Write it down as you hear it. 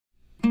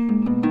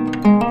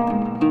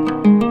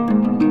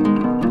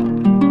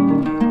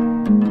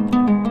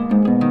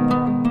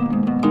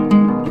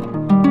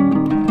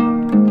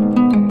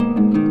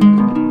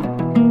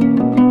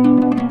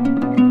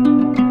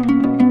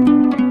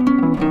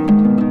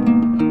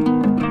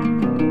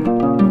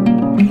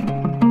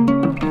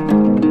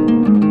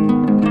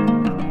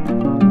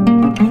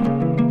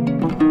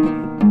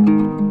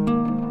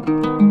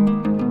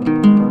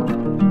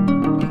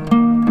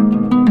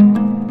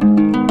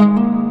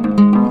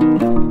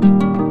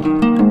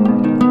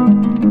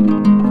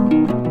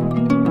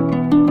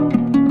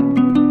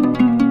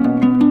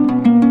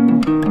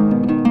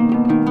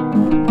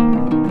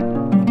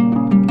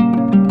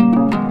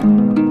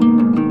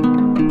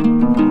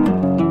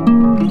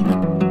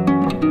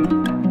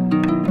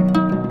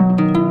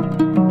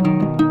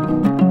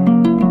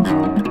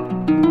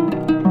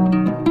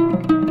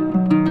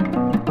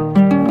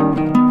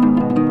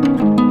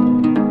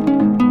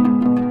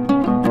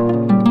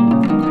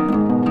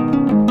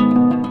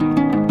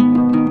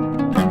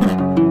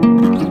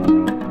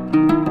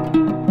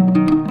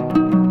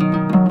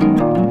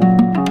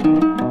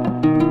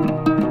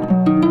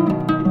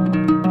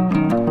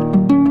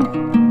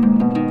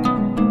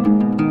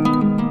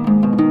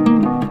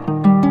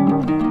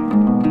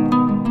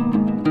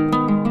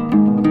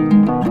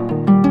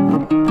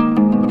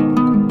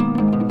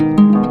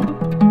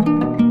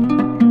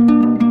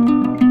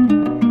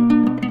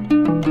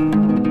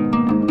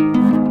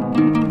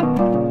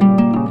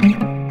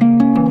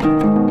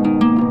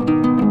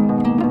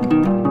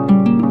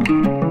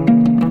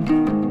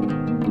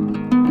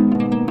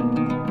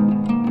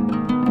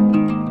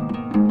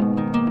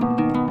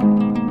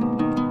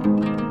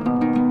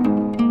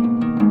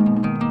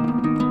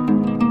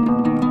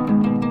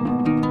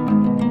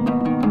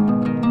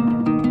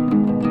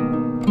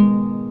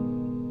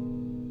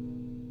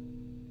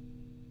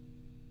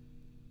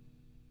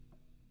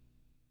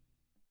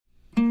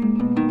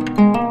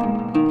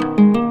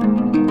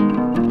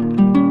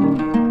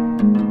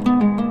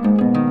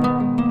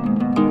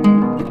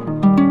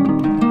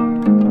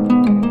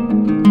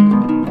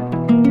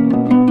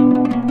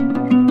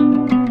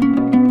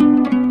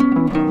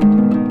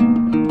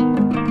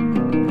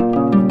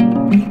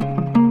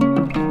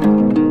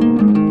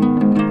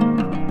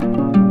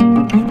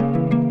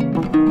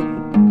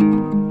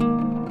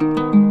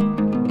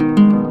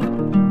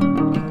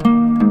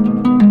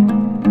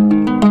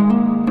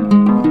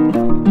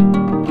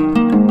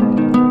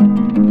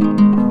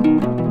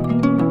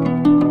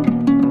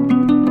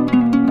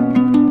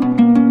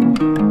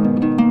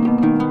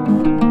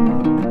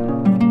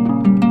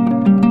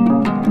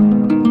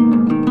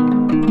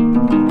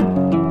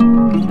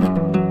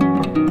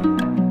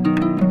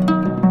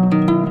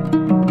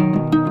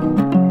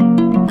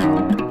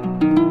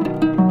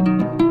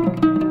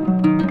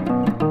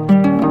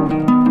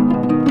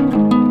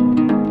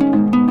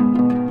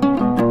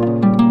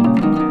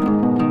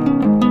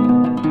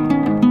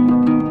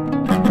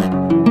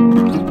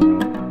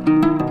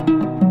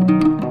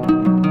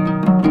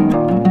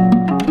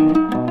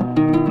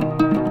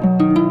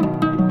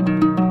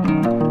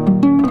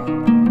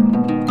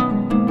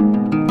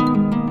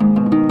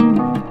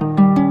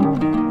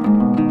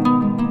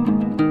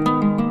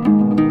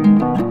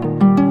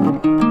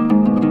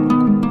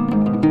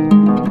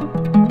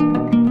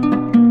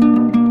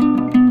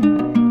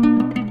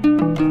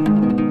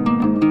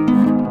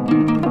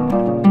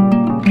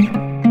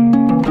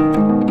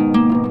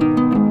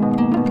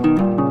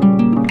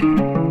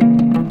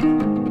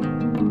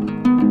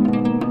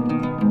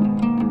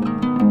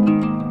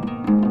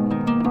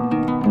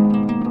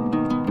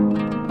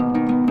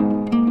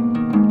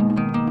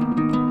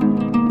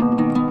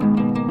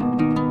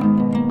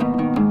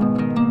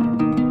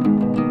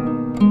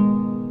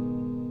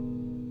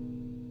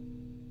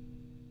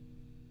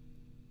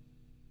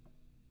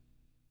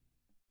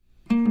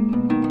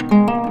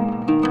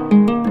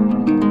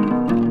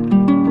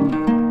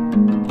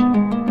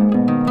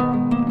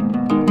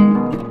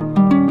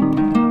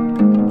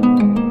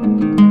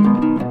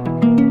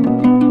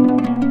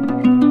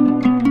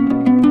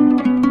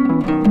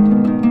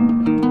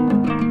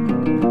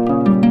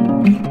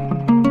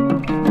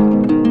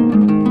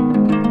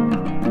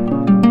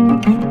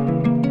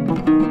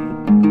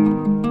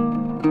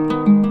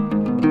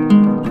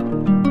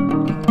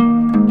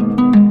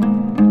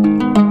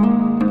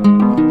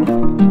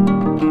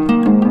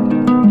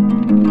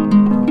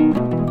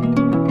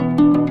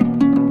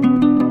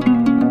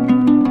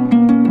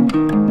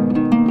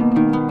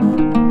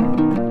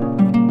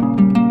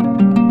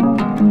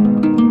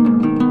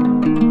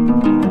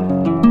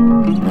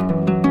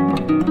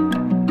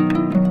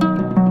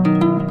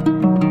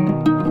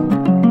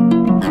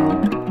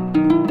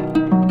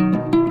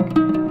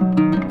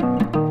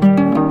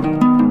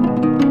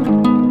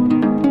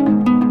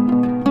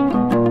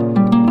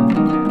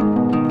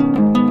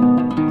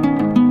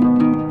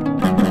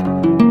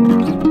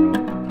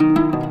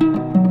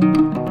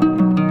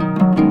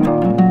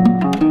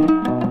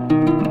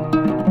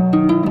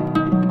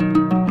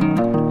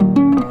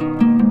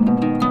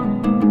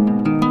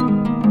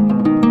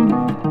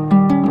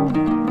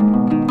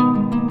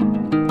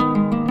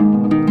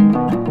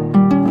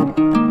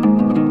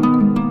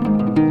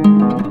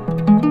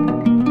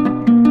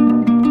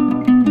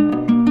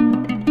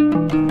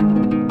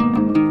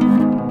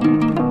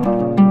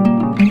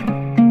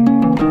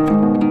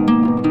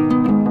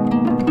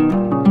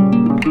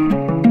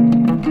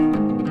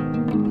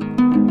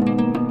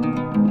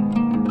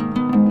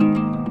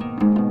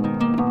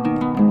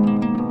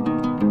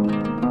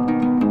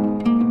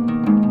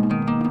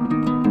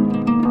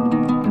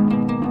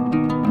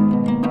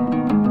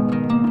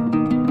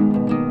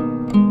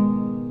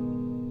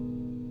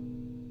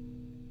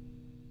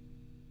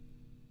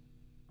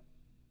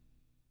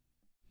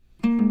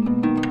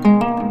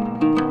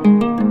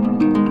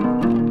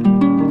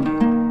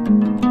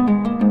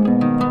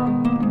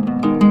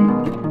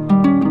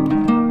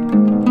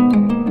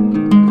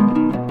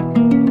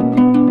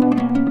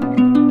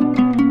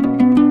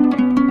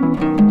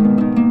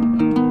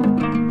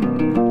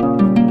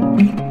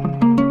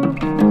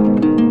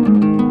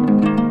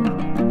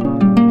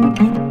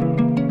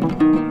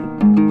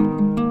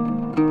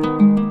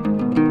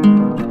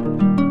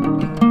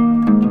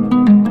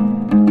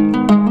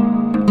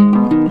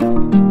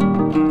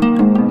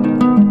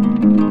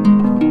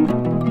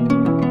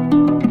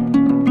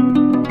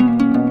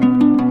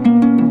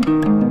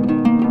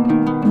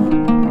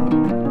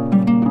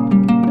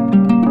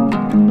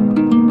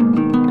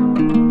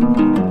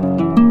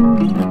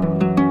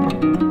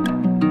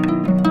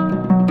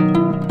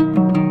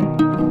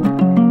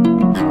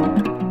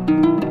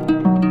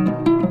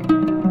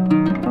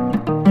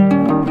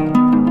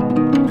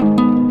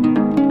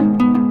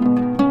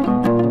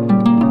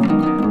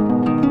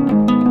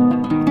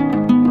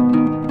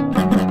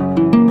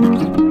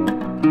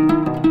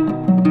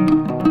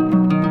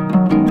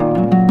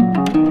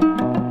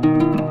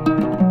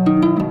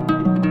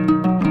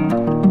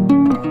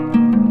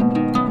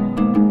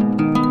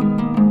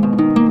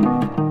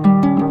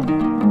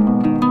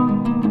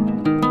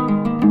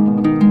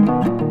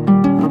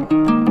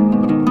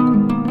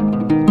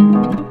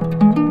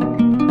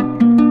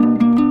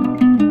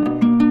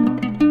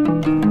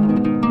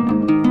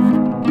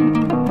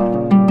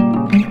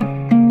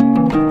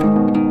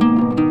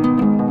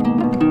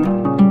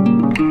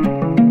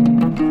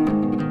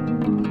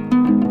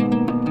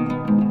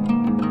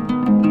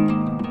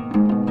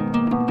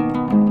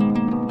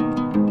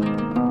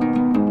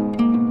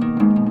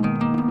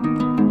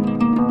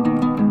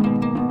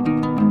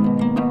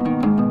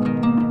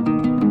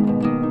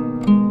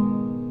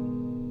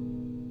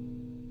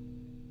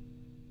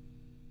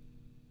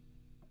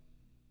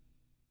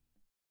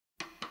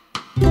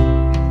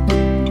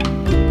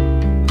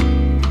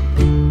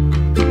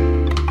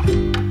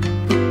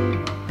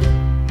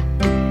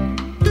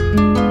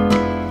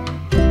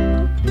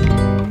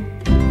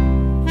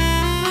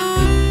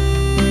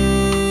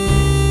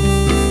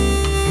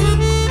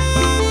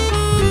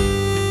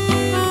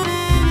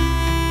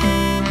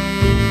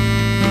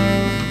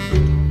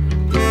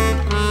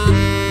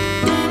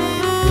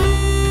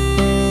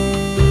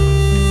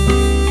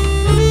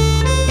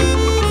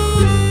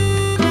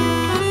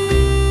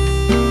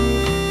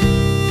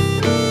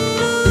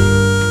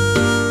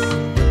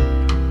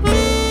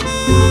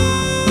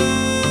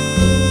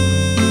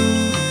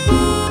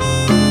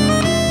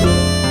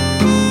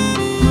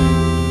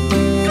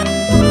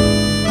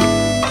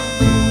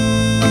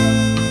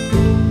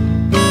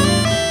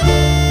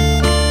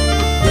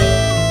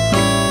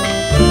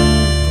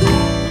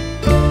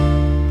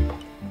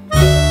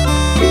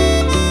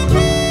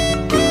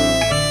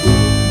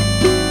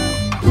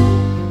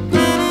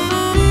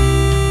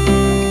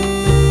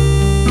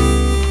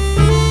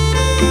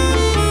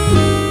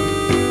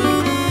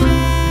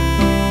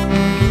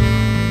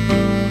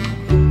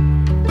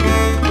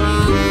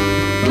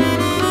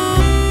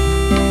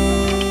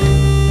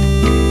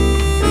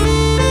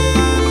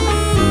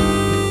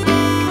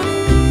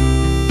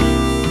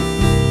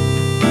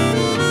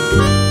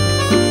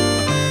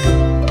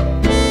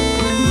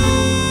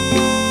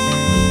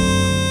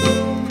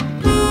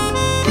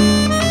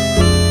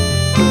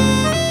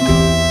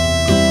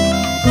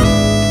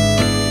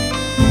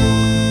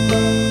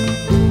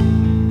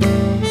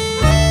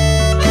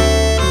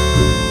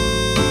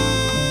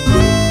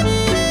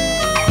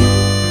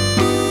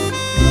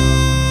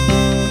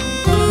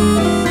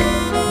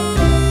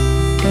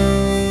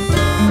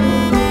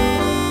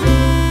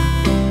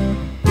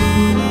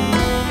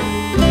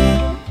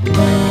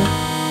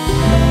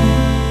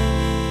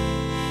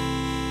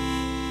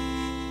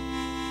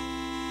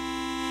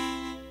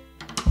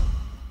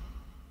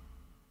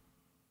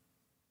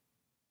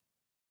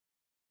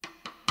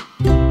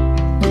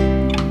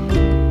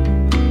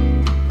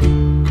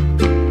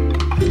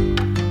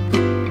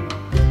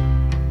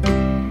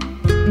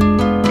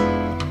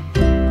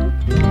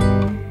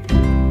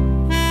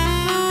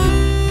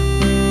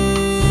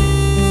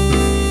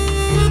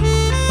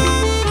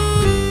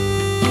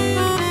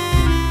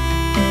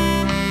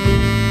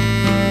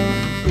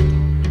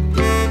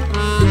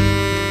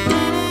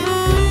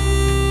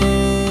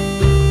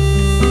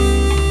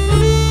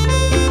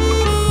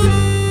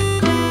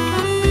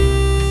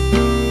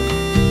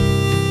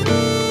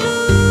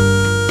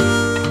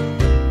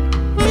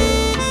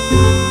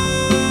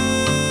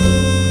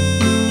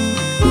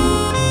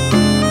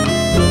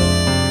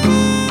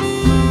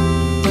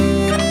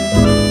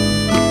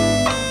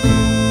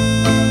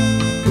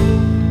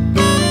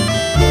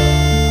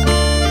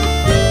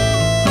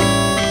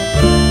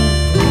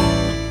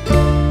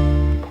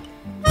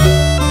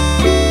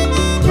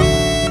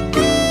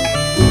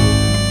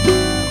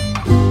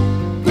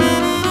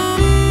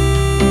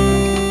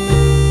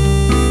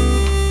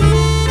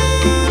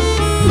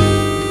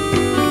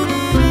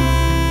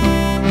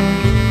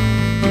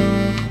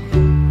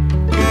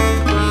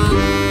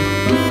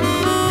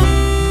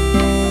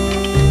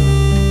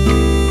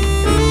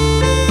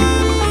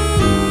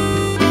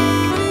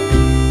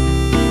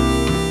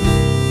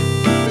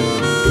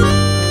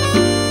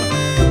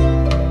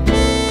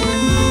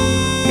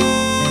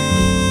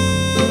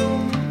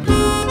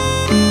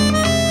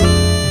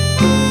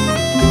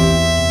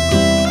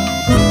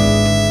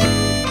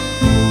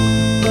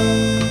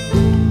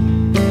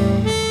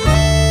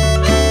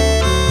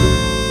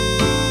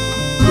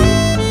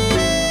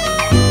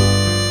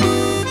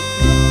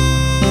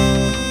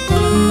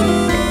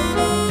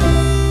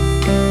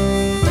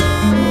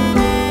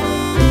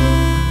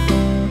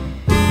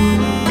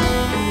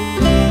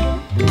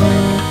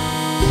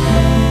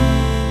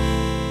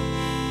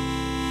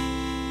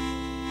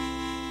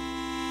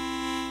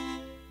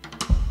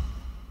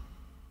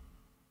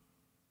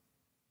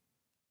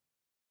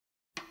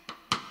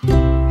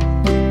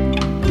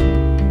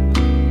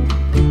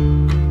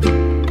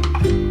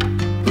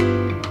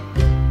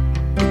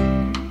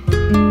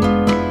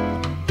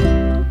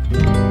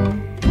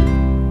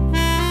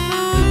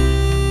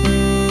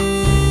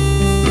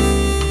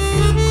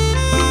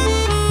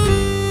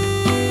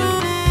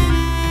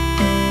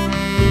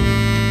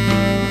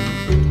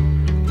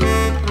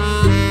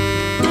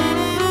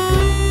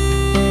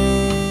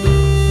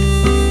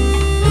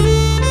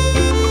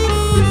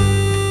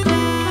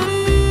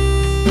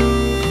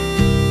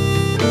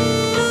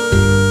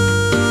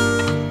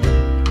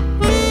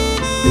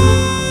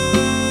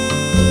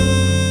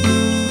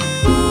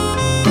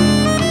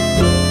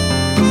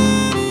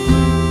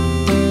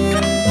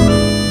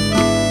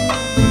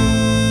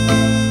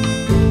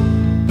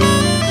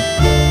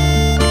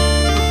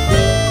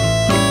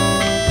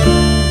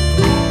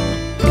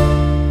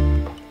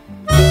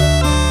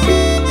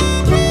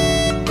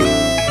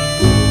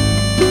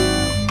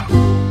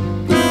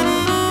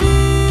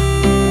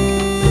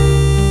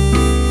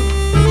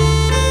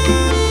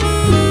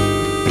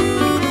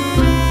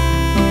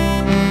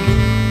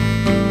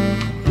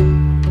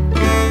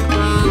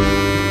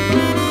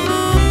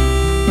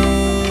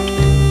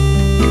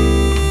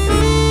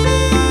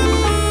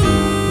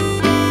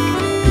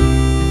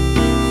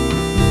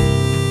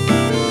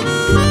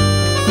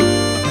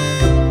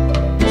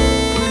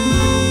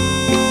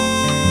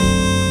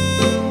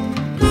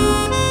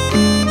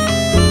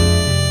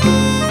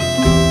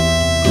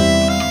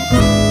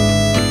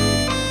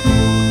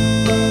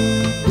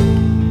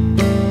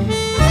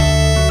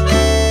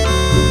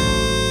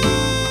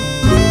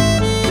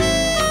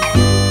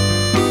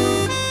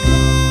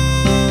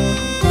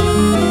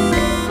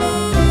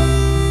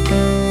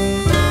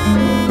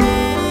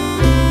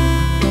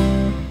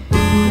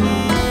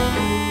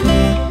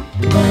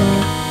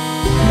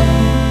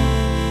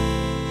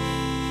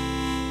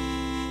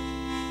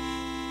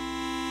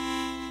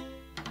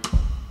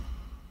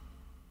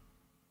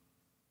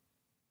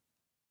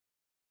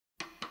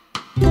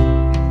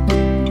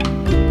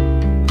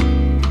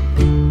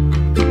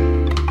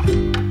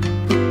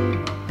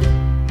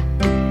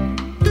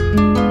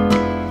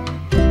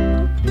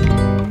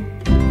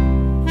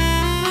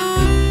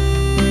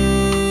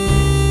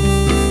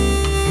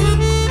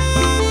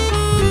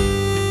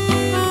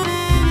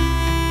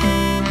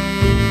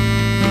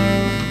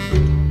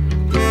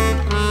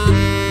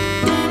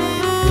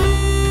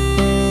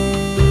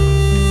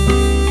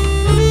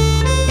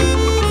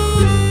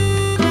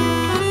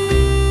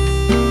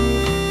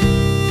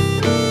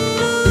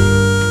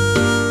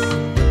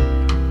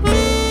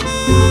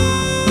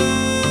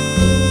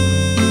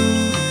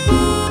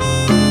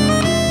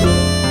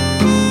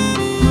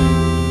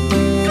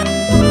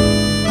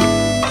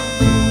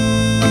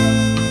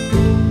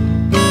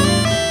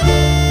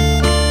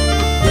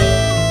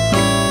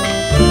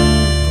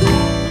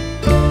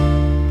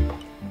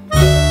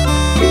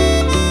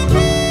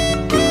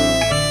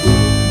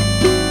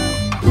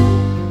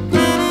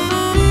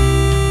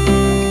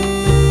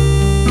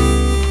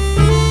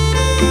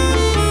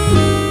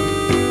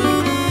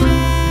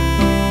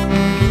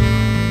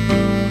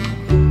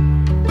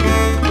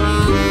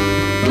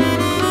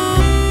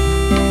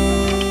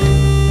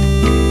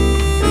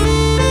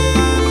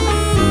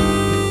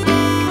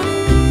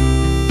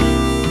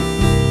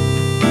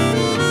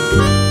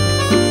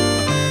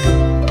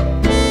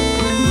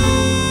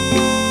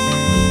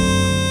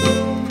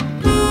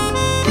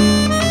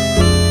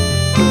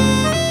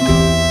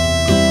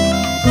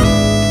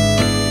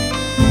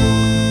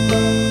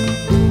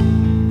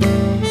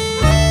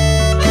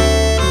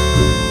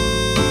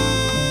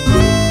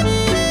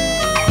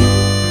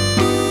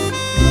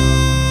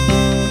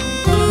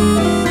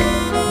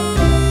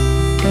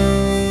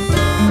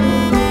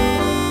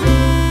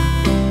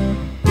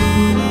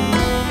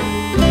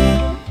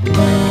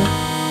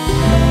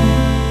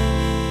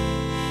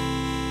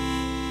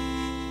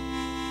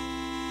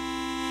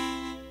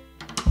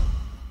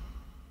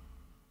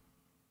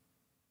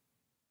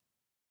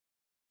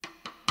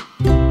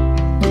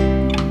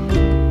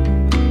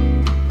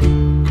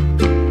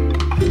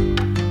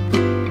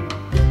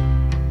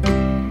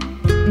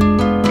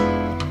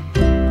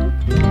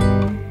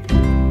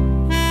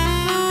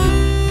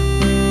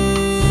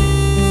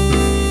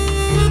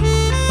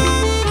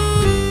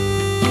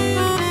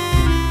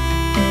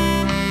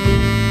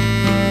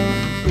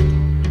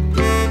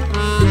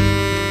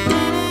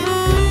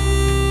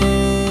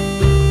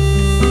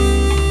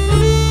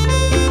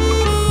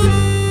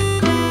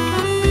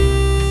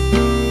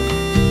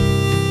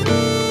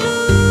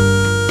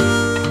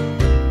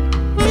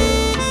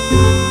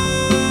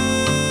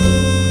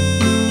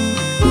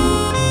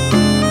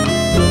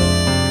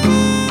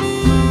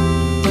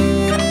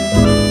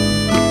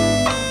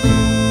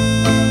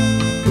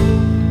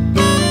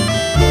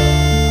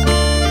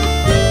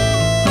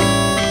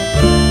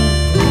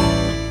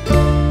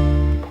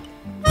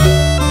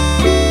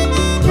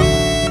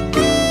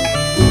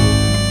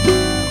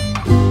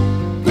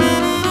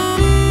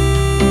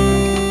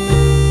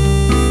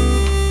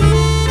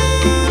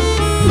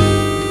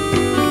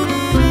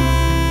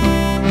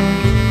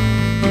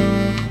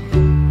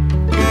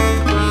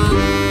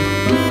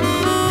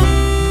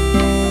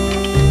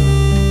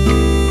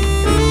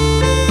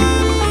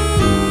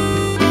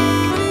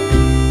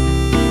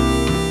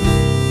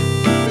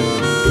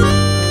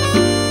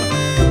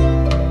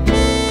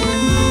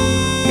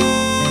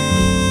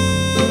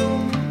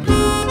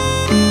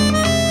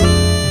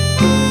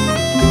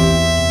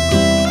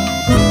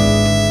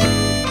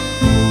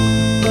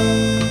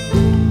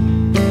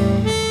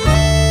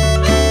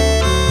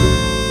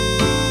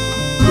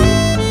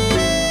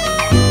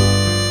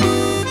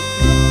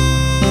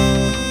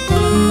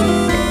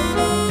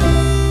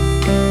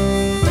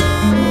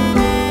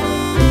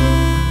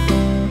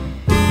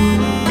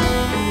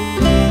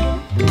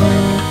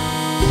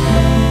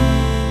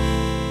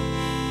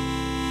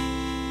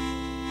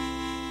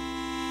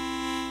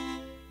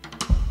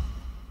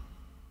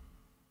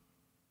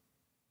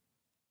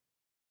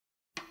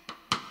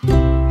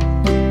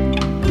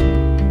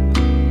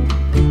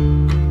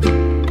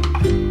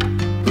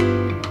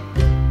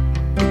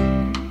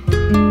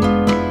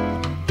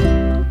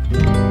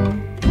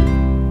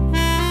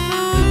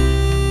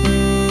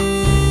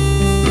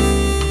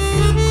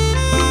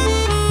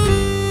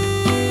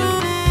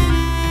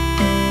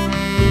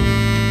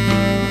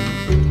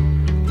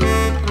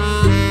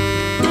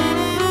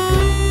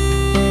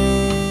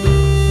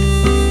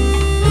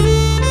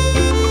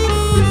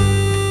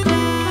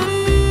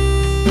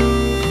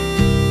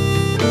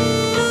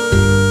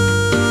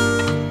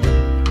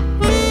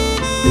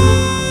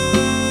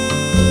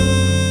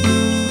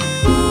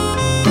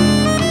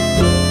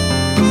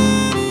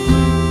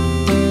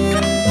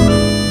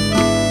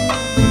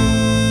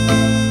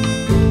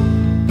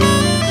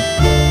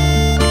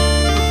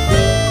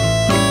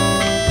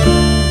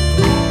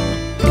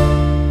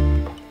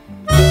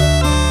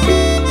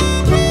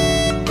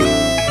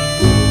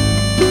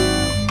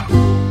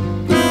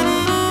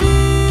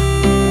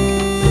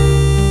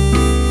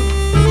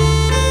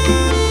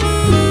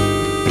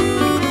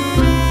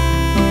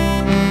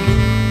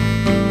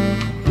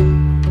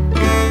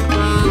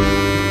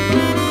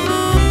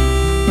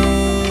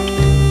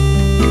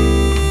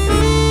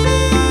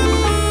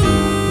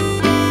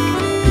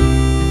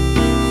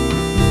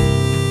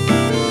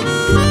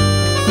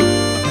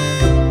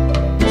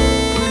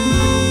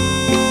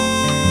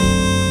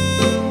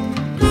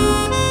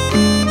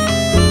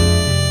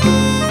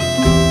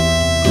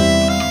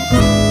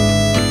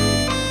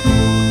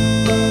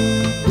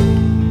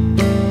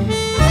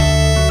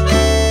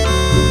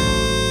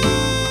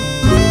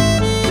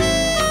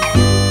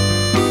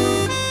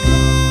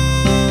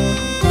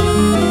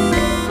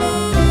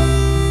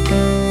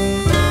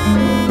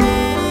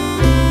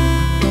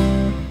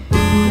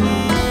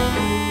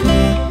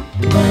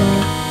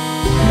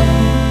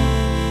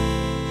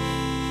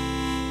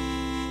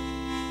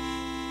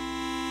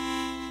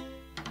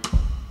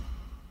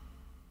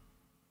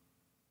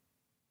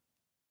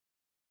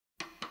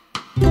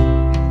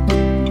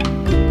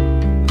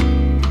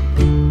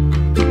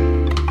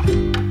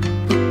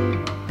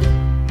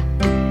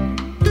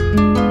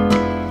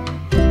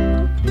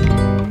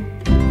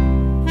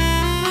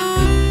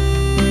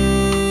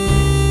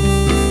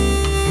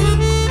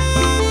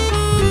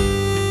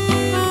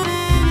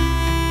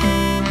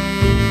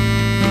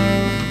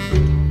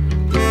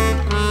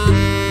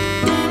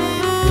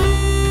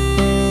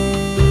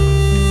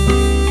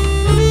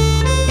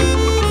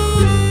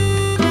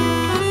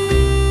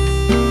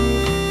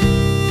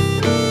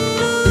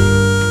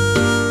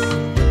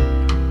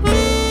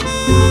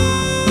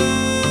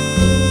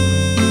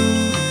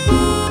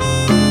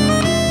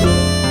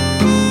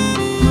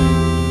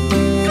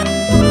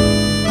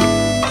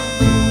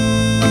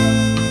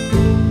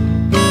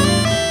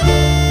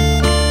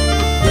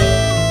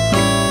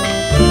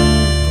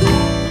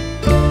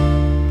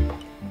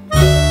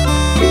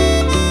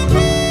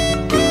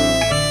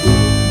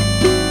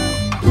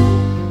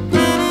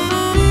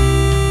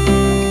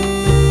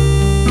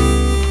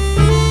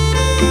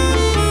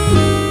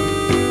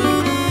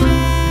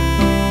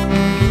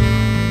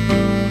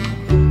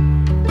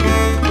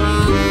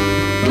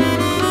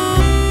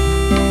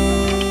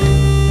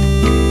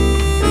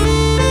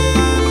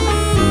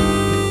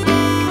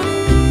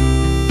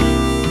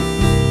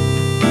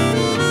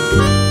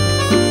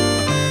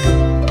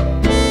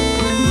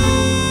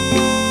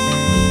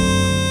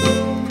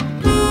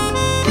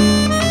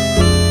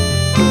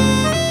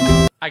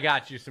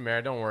got you,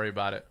 Samara. Don't worry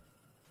about it.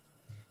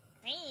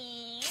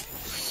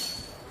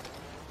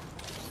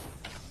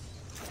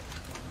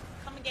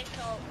 Come and get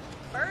your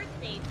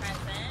birthday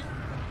present.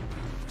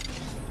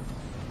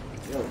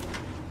 Yo,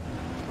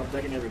 I'm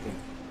taking everything.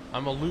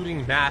 I'm a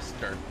looting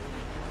master.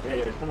 Yeah,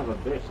 you're son of a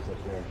bitch,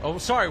 there. Oh,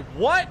 sorry.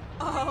 What?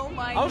 Oh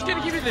my god. I was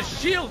gonna give you the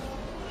shield.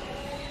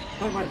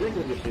 Fuck my dick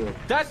with the shield.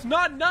 That's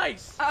not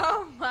nice.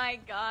 Oh my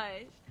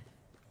gosh.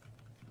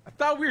 I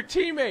thought we were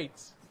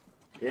teammates.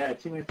 Yeah,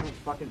 teammates don't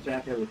fucking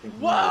jack everything.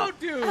 Whoa,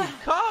 dude.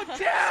 Calm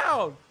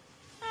down.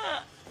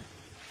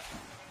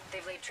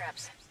 They've laid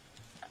traps.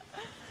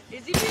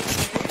 Is he being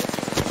serious?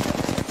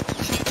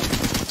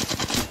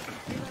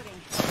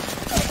 Reloading.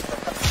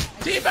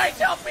 Teammates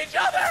help each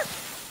other.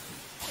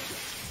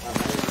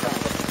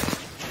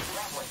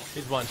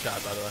 He's one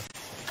shot, by the way.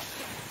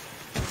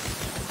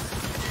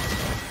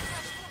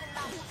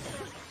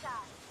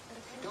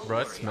 Bro,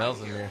 it smells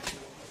in here.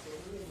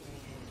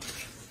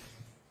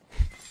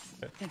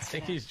 I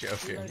think he's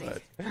joking,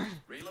 but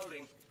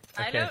Reloading.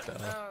 I can't don't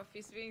tell. know if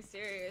he's being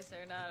serious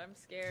or not. I'm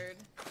scared.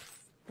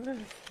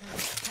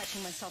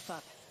 Patching myself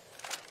up.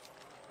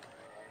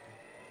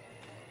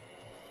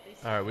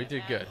 all right, we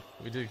did good.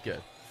 We did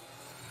good.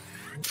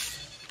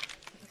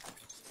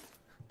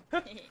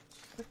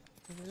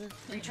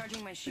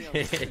 Recharging my shield.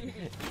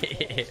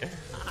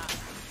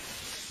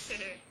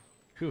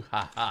 Hoo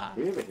ha ha.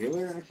 Do we have a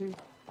healer, actually?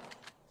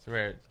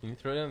 Samara, can you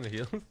throw down the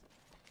heals?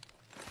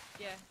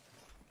 Yeah.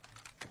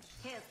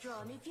 Help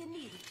drawn if you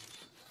need it.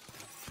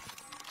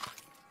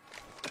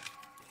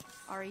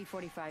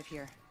 RE45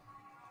 here.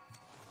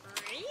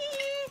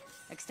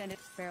 Extended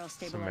barrel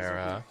stabilizer.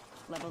 Samara. Here.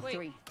 Level Wait,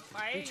 3.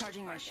 why are you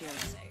Recharging my shield.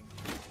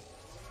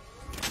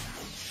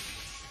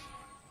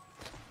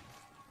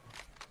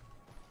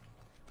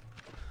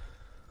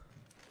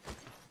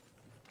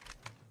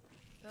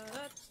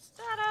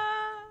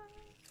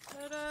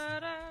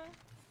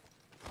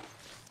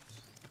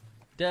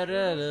 Da da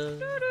da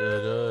da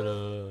da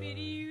da.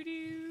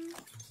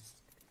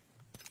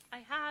 I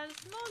have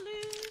no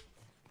loot,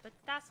 but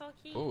that's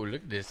okay. Oh,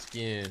 look at this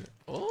skin.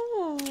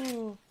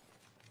 Oh.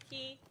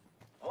 He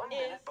 1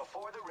 minute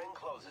before the ring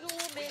closes. We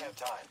zooming. have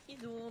time. He's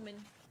zooming.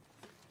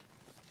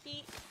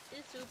 He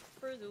is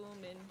super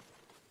zooming.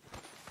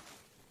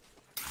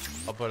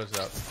 I'll put us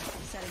up.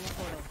 Setting a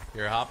portal.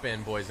 Here, hop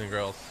in, boys and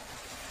girls.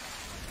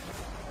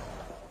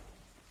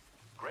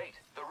 Great.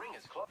 The ring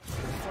is closed.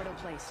 Portal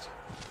placed.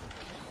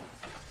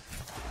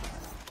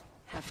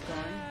 Half gone.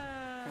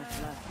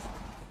 Half left.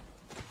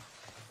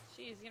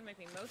 Jeez, you're gonna make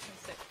me motion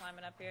sick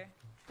climbing up here.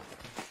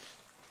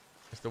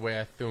 It's the way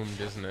I thumbed,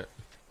 isn't it?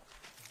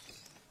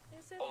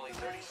 Is it Only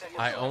 30 seconds.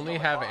 I left only on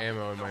the have clock.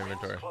 ammo in The my ring is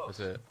inventory. closed.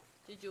 That's it.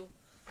 Did you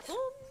boom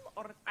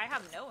or I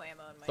have no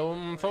ammo in my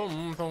Thum, inventory.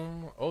 thum,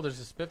 thum. Oh, there's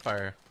a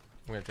Spitfire.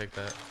 I'm gonna take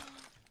that.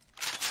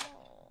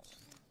 Oh.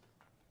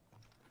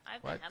 I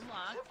have What? the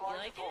hemlock. Zip You line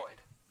like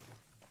deployed.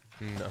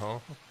 No.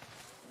 it? Me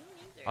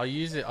neither. I'll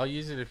use it. I'll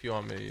use it if you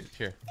want me to use it.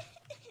 Here.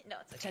 No,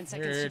 it's okay. 10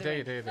 seconds Here, to the take ring.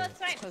 it, take it. No, Take it's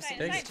fine. Close It's fine.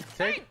 to Take It's it.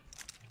 fine. Take It's it.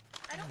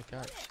 fine. I Oh don't my want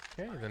god.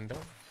 it. Okay, then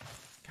don't.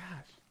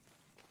 Gosh.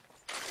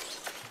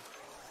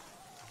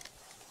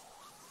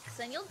 So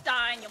then you'll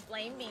die and you'll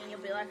blame me and you'll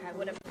be like, I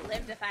would have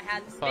lived if I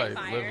had the Probably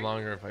Spitfire. live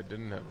longer if I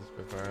didn't have the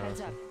Spitfire.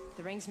 Heads honestly. up.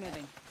 The ring's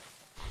moving.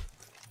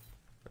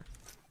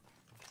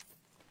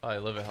 Probably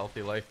live a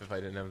healthy life if I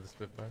didn't have the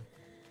Spitfire.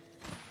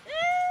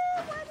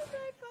 Why did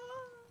I fall?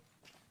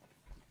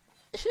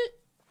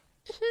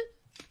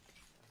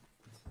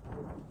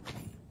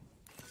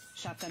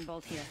 Shotgun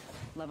bolt here.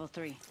 Level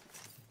 3.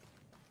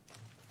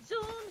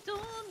 Zoom, zoom,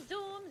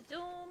 zoom,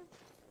 zoom.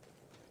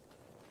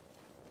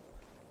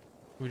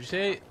 Would you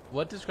say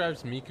what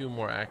describes Miku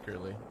more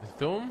accurately?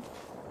 Zoom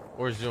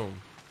or zoom?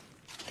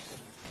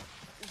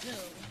 Zoom.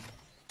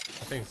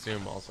 I think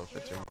zoom also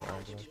fits her more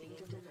accurately.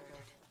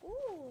 Ooh.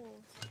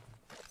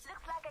 Looks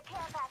like a care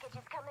package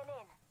is coming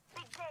in.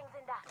 Big things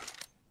in that.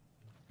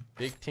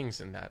 Big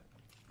things in that.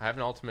 I have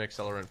an ultimate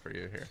accelerant for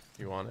you here.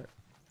 You want it?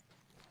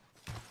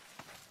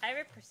 I have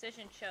a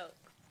precision choke.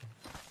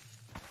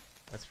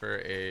 That's for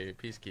a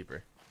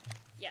peacekeeper.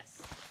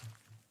 Yes.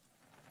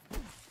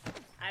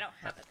 I don't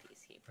have a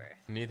peacekeeper.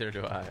 Neither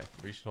do I.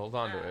 We should hold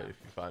on to it if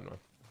you find one.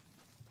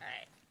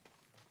 Alright.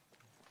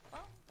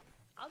 Well,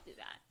 I'll do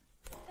that.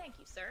 Thank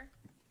you, sir.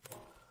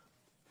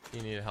 Do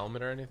you need a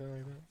helmet or anything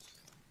like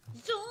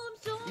that? Zoom,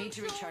 zoom, Need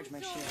to recharge zoom, my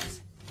zoom.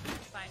 shields.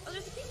 Fine. Oh,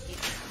 there's a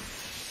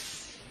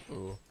peacekeeper.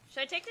 Ooh.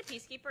 Should I take the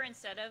peacekeeper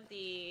instead of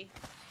the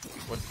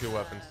What two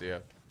weapons do you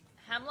have?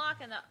 hemlock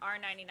and the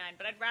R99?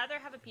 But I'd rather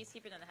have a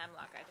peacekeeper than the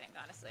hemlock, I think,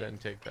 honestly. Then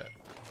take that.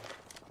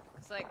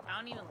 It's like, I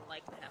don't even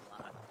like the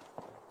hemlock.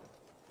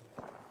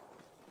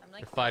 I'm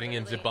like You're fighting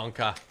in literally-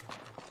 Zibunka.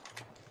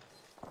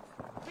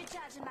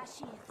 Recharging my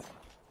shields.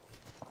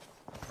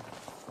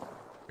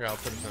 Here, I'll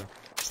put it in.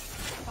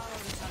 Follow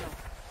the tunnel.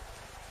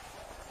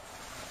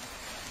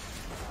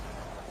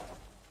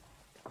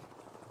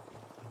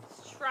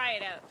 Let's try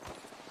it out.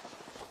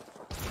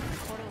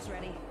 Portal's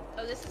ready.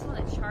 Oh, this is one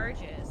that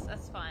charges.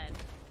 That's fun.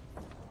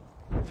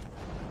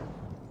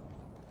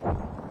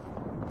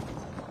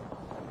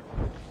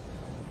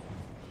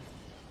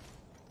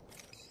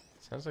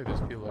 Sounds like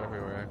there's people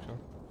everywhere, actually.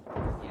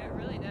 Yeah, it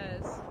really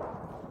does.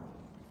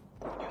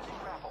 Using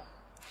grapple.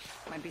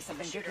 Might be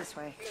something good this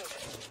way.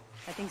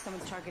 I think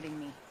someone's targeting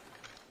me.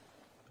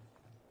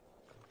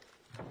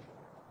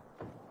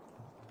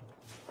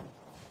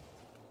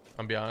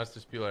 I'll be honest,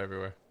 there's people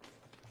everywhere.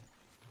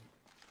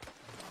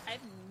 I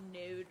have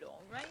no long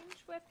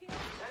range weapon.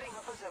 Setting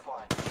up a zip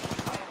line.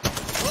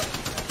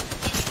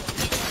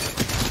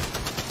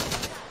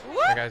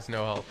 That guy's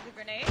no help. The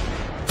grenade? Oh,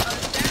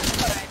 there's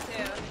that side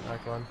too.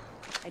 Knock one.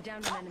 I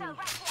downed an enemy.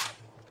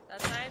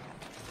 That side.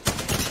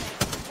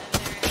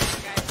 And there's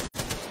guys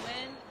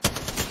win.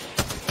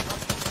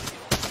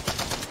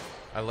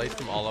 I laced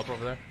them all up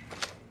over there.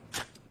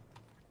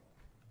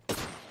 We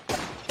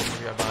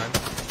got behind.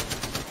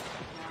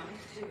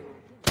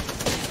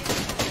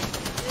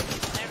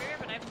 Everywhere,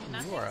 but I've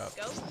not You are up.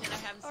 scoped and I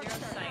have 0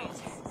 sight.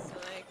 So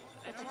like,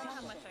 I don't know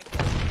how much I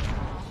can.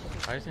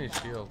 I just need a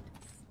shield.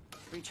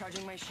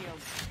 Recharging my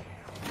shields.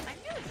 I'm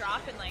gonna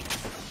drop in like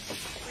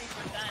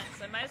 3%,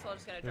 so I might as well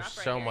just gonna There's drop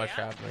right so here, much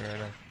yeah? happening right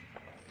now.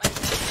 Like,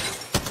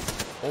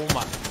 Oh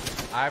my.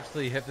 I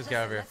absolutely hit this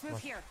guy over here. Let's move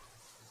here.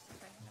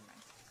 okay, never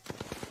mind.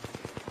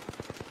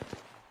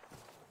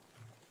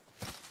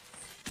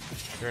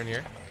 You're in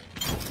here.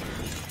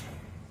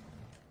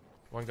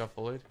 One got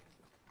bullied.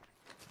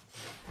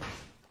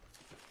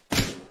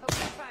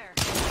 Open fire.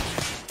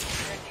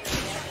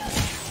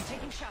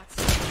 Taking shots.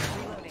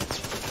 Reloading.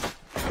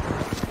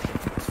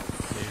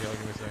 Yeah,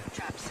 give me a sec.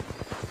 Traps.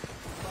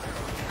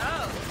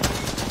 Oh,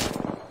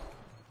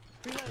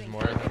 There's Reloading.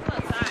 more of them. people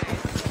outside.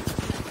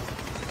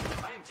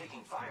 I am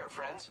taking fire,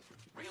 friends.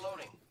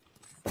 Reloading.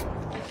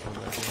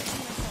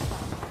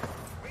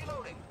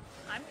 Reloading.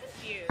 I'm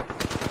confused.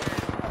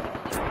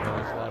 Yeah,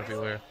 there's a lot of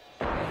people here.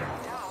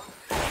 Down. Down.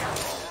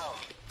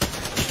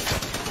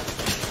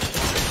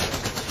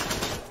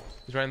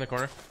 He's right in the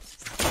corner.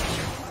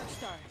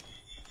 Star.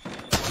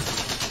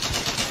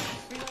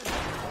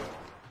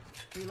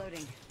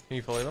 Reloading. Can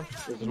you fully them?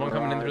 There's one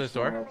coming in through this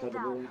door. Outside the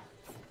building.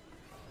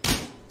 Yeah,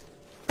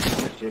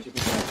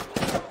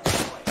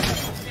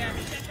 I'm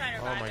just gonna try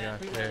and Oh revive my them.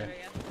 gosh, yeah. There we go.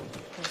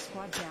 Full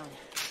squad down.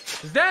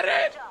 Is that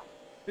it?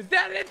 Is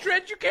that it,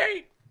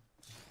 𝘗𝘬𝘳𝘗𝘮?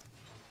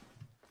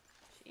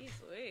 Jeez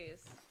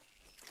Louise.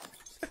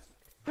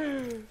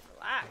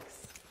 Relax.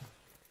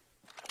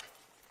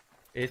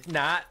 It's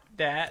not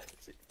that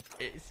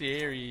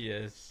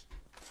serious.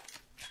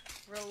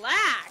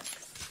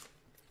 Relax.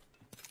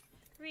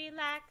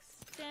 Relax.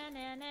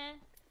 Da-na-na.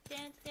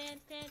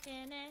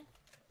 Da-da-da-da-da.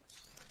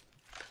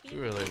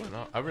 You really went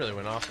off. I really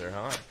went off there,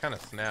 huh? I kind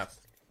of snapped.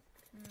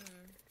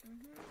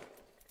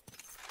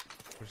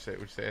 Would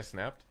you say I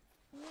snapped?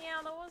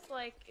 Yeah, that was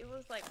like, it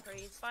was like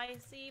pretty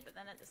spicy, but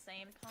then at the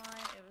same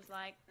time, it was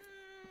like,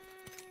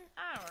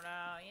 I don't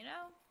know, you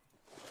know?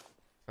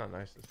 It's not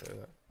nice to say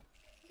that.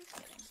 Just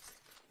kidding.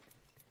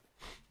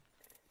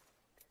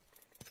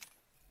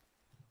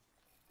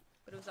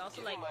 But it was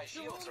also Giving like, my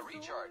shields a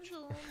recharge.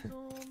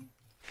 zoom.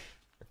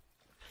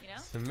 You know?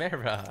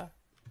 Samara.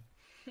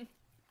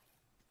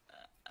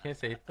 Can't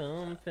say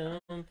thumb, thumb,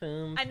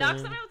 thumb. I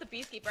knocked thumb. someone with a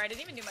Beastkeeper. I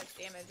didn't even do much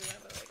damage, you know,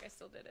 but like I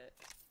still did it.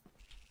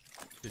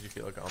 Did you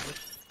feel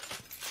accomplished?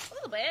 A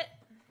little bit.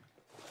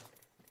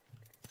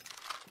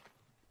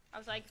 I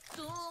was like,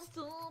 zoom,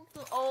 zoom,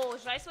 zoom. Oh,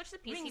 should I switch the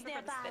Peacekeeper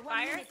for the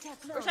Spitfire?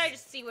 Or should I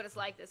just see what it's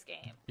like this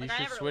game? You Like, I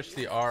should never switch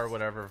really the R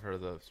whatever for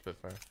the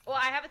Spitfire. Well,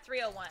 I have a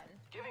 301.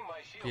 Giving my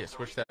shields Yeah, a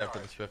switch that for the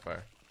recharge.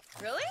 Spitfire.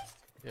 Really?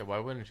 Yeah, why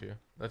wouldn't you?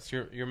 That's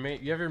your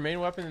main. You have your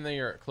main weapon and then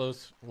your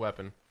close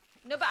weapon.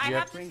 No, but I You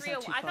have have- the Rings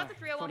not 301. too I thought the far.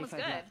 301 was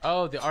 45 good. left.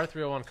 Oh, the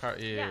R301 car.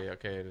 Yeah, Yeah. yeah,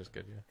 okay, it is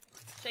good. Yeah.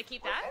 Should I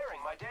keep that?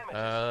 Repairing my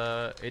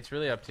damages. It's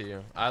really up to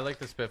you. I like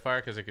the Spitfire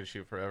because it can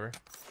shoot forever.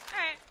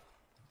 Alright.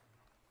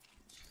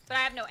 But I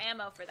have no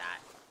ammo for that.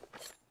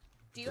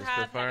 Do you The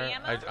have Spitfire, heavy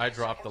ammo? I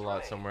dropped a 30 lot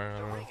seconds somewhere. I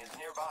remaining. don't The know. ring is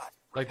nearby.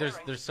 Like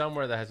Repairing. there's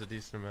somewhere that has a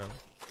decent amount.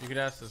 You could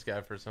ask this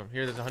guy for some.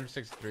 Here, there's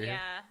 163 here.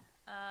 Yeah.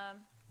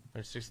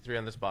 163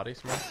 on this body,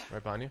 Smart,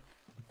 right behind you.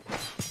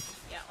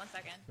 Yeah, 1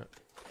 second. Yep.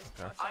 Just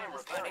Okay. throw I am some of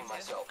this repairing down, too.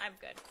 myself. I'm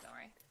good. Don't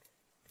worry.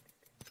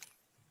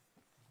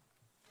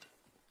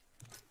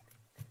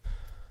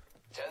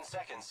 10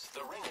 seconds.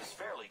 The ring is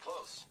fairly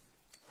close.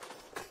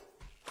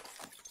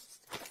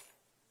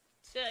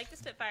 Do you like the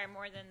Spitfire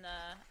more than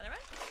the other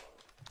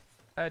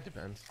one? It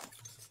depends.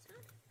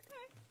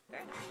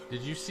 Fair enough.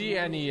 Did you see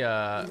any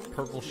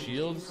purple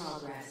shields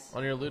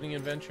on your looting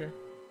adventure?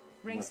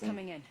 Rings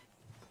coming in.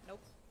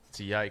 Nope. It's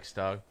a yikes,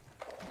 dog.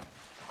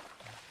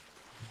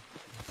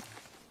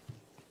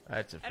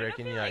 That's a I don't know freaking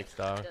if he, yikes, like,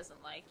 dog.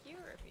 doesn't like you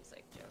or if he's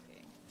like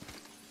joking.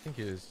 I think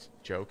he was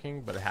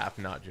joking, but half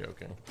not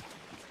joking.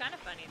 It's kind of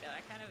funny though.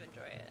 I kind of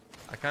enjoy it.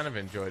 I kind of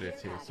enjoyed it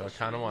too, so I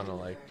kind of want to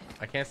like.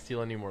 I can't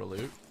steal any more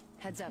loot.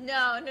 Heads up.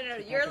 No.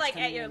 You're like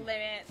at coming your in.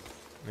 limit.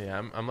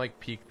 Yeah, I'm like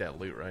peaked that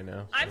loot right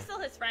now. I'm so. still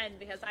his friend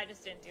because I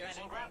just didn't do Using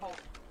anything. grapple.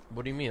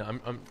 What do you mean? I'm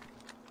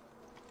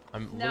No,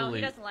 he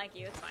literally doesn't like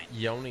you. It's fine.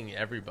 yoning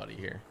everybody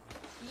here.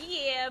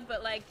 Yeah,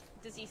 but like,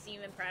 does he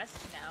seem impressed?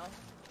 No.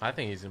 I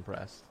think he's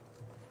impressed.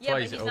 That's Yeah, why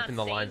but he's he's opened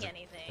not the lines. saying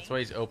anything. That's why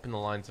he's opened the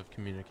lines of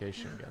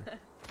communication again.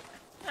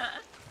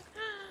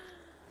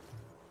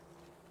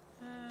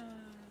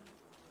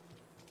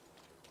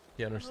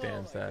 He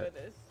understands Oh my that.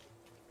 goodness.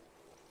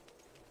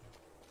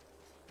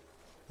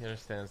 He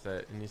understands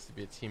that it needs to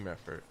be a team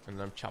effort,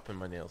 and I'm chopping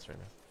my nails right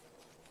now.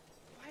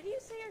 Why do you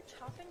say you're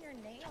chopping your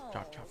nails?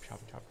 Chop, chop, chop,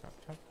 chop, chop,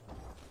 chop. Oh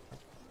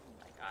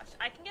my gosh.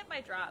 I can get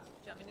my drop. Do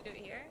you want me to do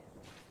it here?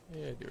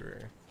 Yeah, do it right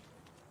here.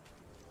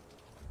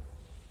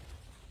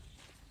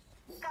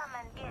 Come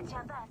and get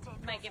your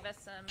birthday. Might give us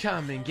some.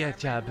 Come and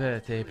get your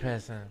birthday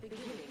present.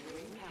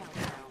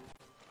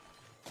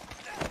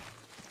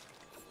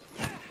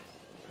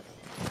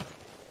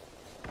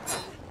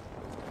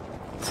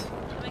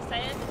 I'm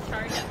excited to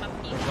charge up my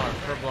feet.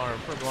 Purple armor,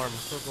 purple armor,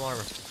 purple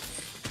armor.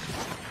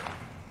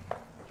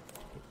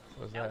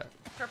 What's Nope. that?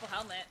 Purple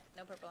helmet.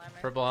 No purple armor.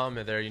 Purple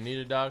helmet there. You need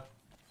a dog?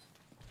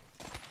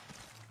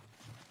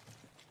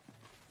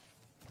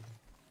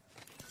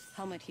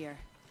 Helmet here.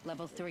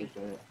 Level 3.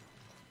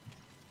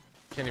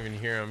 Can't even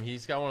hear him.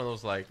 He's got one of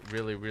those like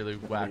really, really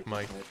whack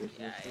mics.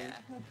 Yeah, yeah.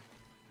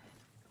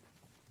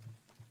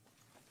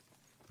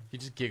 He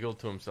just giggled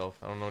to himself.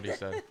 I don't know what he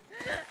said.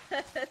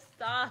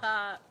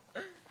 Stop.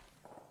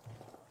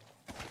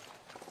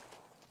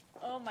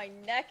 Oh, my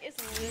neck is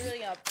literally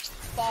gonna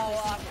fall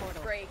off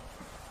or break.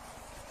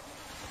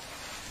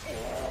 I'm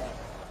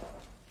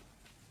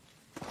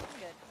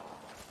good.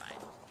 It's fine.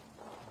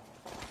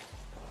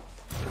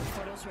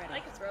 Portal's I ready.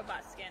 like his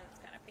robot skin. It's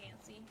kind of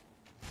fancy.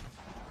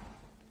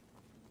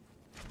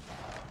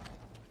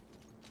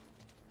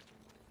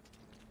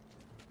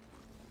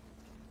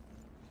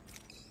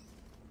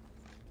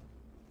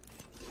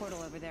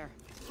 Portal over there.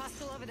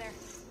 Hostile over there.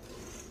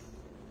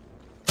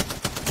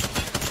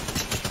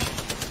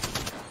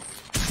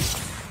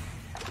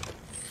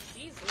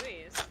 Jeez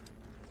Louise.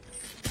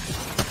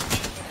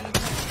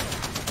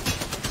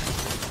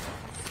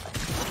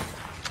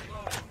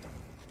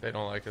 They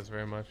don't like us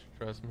very much.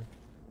 Trust me.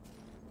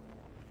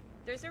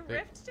 There's a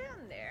rift down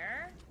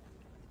there.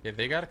 Yeah,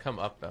 they gotta come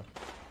up though.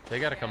 They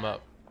gotta come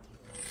up.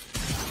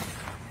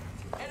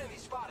 Enemy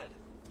spotted.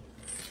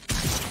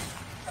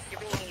 You're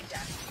being aimed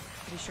at.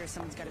 Pretty sure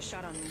someone's got a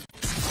shot on me.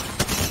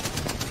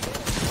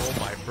 Oh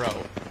my bro.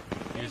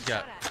 You just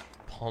got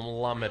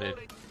plummeted.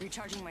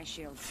 Recharging my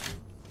shields.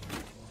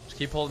 Just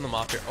keep holding them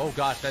off here. Oh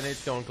gosh, that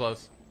nade's going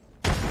close.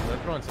 They're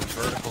throwing some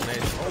vertical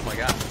nades. Oh my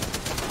god.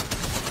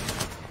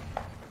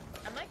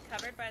 I'm like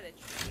covered by the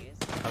trees.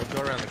 I would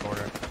go around the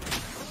corner.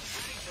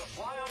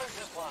 Fly on a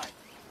zip line.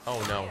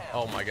 Oh no.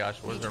 Oh my gosh,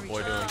 what is our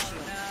boy doing? Oh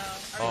no.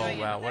 Oh Are we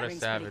wow, what a Ring's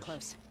pretty savage.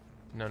 close.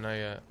 No, not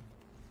yet.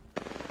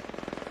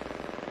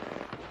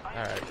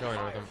 Alright, go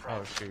in with him.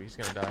 Oh shoot, he's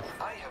gonna die.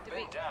 I have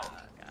been down. Oh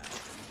god.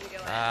 We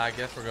go in. I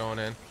guess we're going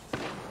in.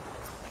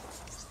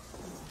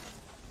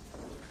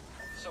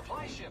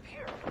 Supply ship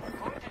here.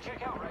 Going to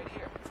check out right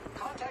here.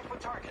 Contact with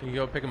target. Can you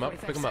go pick him up?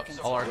 Pick him up.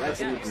 All our That's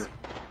yeah. easier.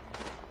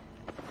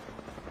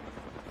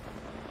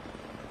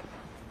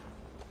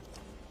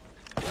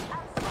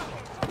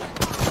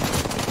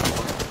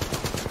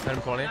 Hit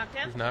him 20. Knocked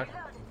him. He's knocked.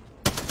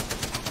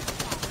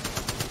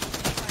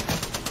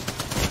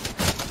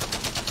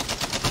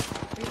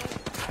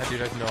 That dude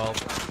has no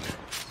health.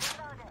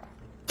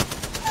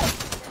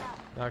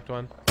 Knocked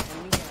one.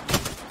 Enemy down.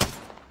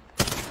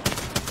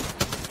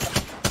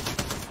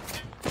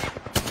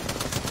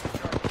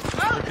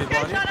 Oh, Look, this he's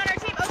guy's on you. not on our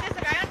team. Oh, there's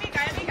a guy on me,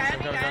 guy on me, guy on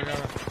me, Go, guy on go, me.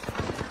 go, go.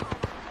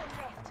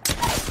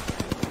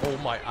 Oh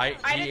my, I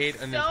he did ate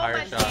an so entire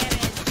much shot. damage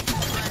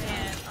on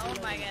him. Oh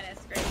my goodness,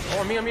 great.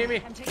 Oh, me.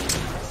 I'm taking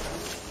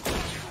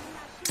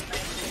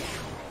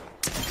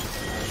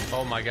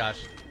Oh my gosh.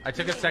 I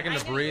took a second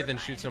to breathe and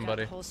shoot the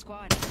somebody. whole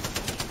squad.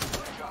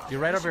 You're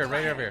right over here,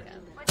 right over here.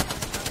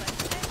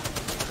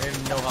 They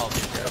have no health.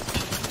 Yep.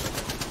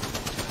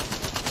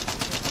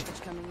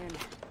 Package coming in.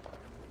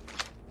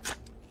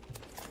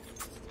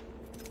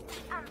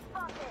 I'm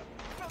spotted.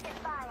 Taking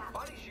fire.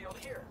 Body shield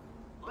here.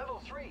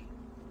 Level 3.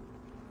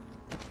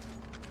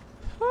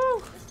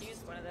 Just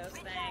used one of those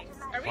things.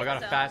 Are we Oh, I got a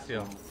still? fast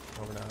heal.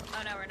 Oh, we're not.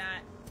 Oh no, we're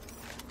not.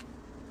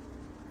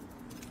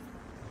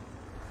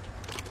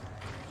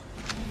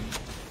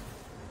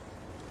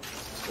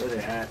 Where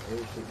they at? Where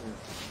they shooting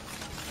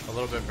A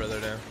little bit further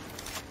down.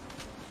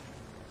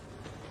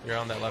 You're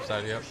on that left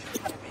side, yep.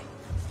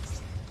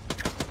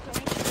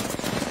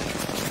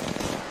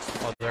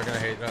 Oh, they're gonna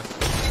hate us.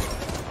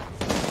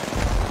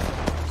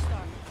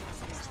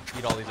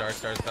 Eat all these arc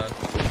stars, Todd.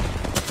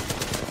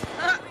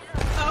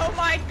 Oh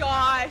my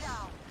gosh!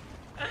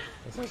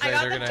 That's what I'm I saying,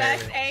 got they're the gonna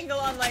best hate angle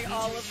on like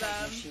all of My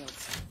them.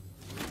 shields.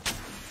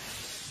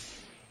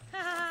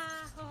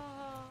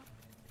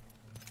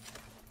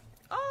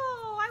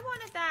 Oh, I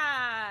wanted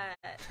that.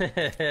 me.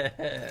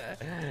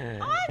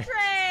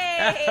 Andre!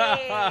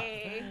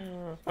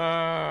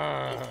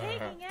 He's Do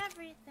taking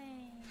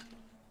everything.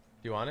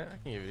 you want it? I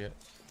can give you it.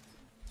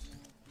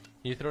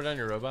 Can you throw down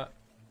your robot?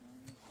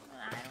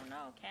 I don't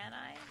know, can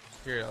I?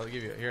 Here, I'll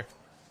give you it. Here.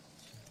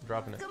 I'm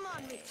dropping it. Come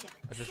on, Mitya.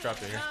 I just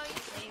dropped it No, here.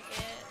 you take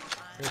it. It's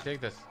fine. Here,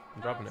 take this.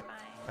 I'm dropping it. it's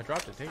fine. I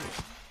dropped it. Take it.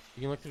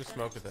 You can look through the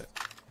smoke with it.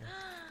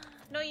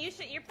 No, you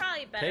should. You're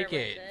probably better Take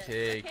with it. it.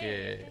 Take Okay,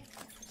 it.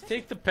 okay.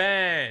 Take the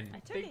pen. I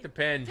took Take it. the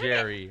pen, Took it.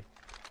 Jerry.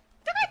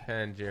 Took it.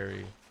 Pen,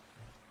 Jerry.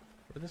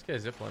 Where'd this guy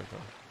zipline from?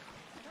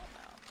 I don't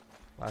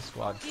know. Last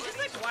squad. He just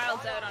like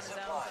wilds out on his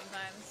own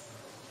sometimes.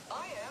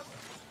 I am.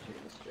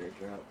 Shooting a straight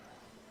drop.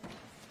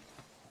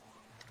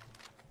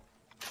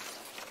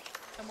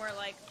 And we're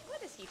like,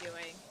 what is he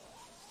doing?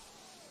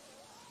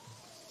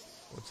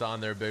 What's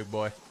on there, big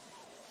boy?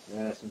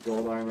 Yeah, some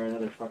gold armor,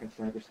 another fucking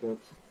sniper scope.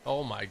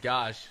 Oh my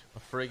gosh, a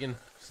friggin'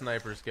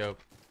 sniper scope.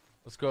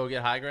 Let's go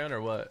get high ground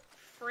or what?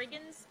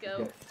 Friggin'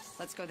 scope. Okay.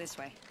 Let's go this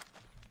way.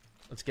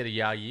 Let's get a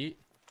𝘗𝘬𝘳𝘗𝘮.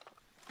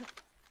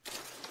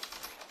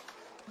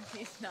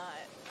 He's not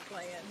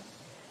playing.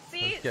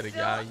 See, Let's get a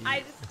still, 𝘗𝘬𝘳. I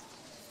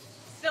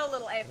just still a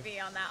little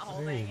iffy on that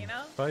whole thing, you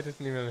know? I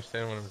doesn't even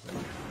understand what I'm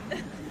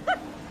saying.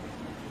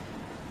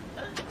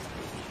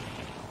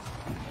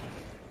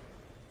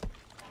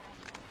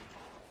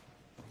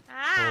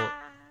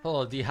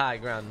 Hello, D high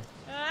ground.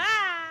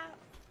 Ah!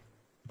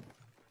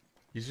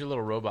 Use your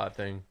little robot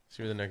thing.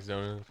 See where the next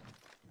zone is.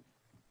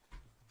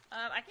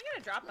 I can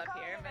get a drop up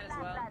here, might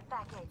as well.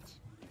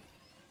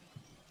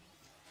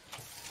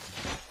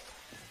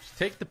 Just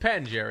take the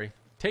pen, Jerry.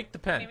 Take the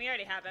I pen. mean, we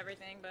already have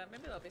everything, but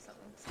maybe there'll be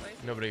something spicy.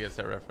 Nobody gets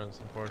that reference,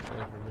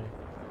 unfortunately, for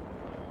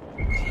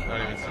me.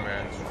 Not even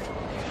Samara.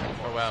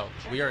 Oh wow,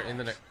 we are in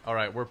the. All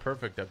right, we're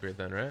perfect up here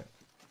then, right?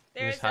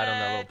 We There's just hide on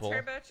that a little pole.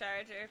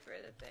 turbocharger for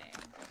the thing. If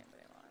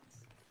anybody wants.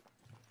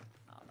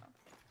 I don't know.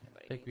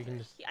 Anybody Think we needs can it.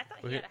 just. I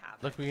thought we he can- had to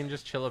have look, we can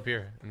just chill up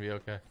here and be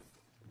okay. it.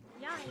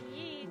 Yeah, he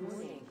needs.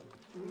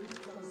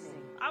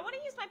 I want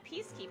to use my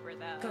peacekeeper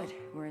though. Good,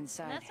 we're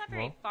inside. That's not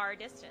very Well. far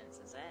distance,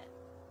 is it?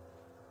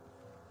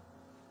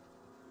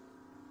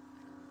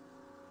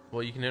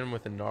 Well, you can hit him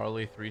with a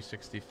gnarly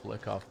 360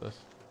 flick off this.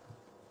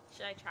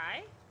 Should I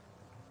try?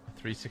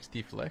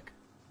 360 flick?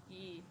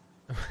 Yee.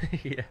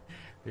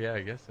 yeah,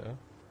 I guess so.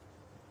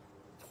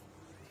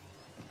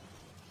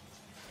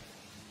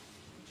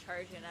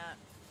 Charging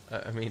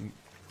up. I mean,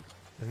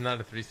 it's not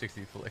a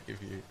 360 flick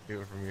if you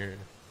do it from here.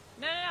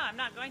 No, I'm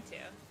not going to.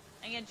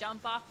 I'm gonna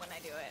jump off when I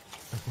do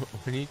it.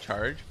 When you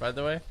charge, by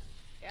the way,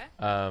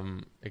 Yeah?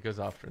 it goes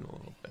off in a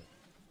little bit.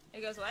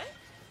 It goes what?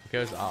 It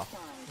goes off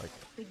like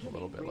a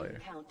little bit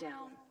later.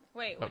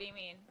 Wait, what do you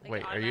mean? Like,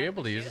 Wait, are you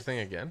able to use this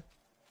automatically thing again?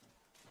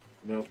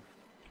 Nope.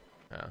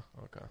 Yeah,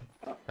 okay.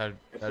 Oh, That'd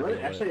It's be letting,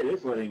 lit. actually, it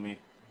is letting me.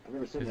 I've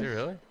never seen Is this. it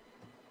really?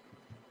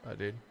 Oh,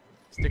 dude.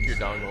 Stick your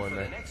dongle in For the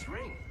there. next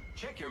ring,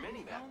 check your mini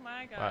shoots? map. Oh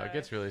my god. Wow, it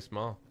gets really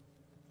small.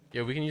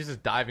 Yeah, we can use this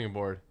diving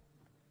board.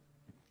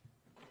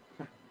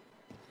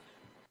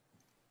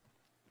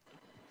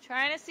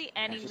 Trying to see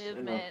any It's just in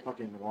the movement.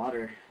 fucking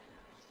water.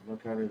 There's no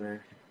cover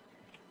there.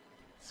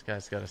 This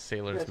guy's got a You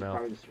sailor's guys are mouth.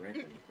 probably just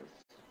random.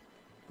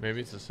 Maybe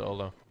it's a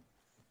solo.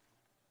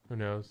 Who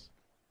knows?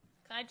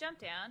 Can I jump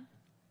down?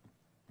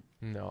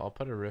 No, I'll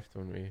put a rift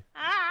when we...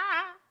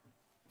 Ah!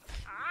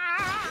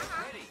 Ah!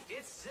 Get ready,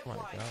 it's Oh my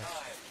zipline God.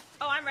 time.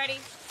 Oh, I'm ready.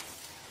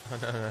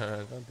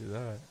 No, don't do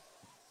that.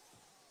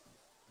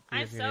 I'm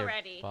You're gonna so get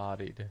ready.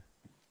 Bodied.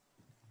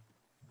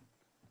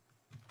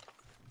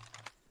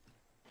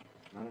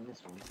 Not in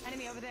this one.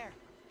 Enemy over there.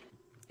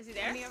 Is he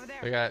there? Enemy over there.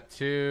 We got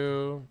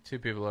two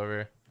people over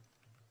here.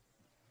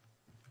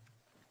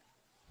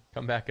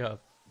 Come back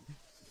up.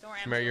 Don't worry,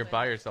 I'm Samara, you're shielded.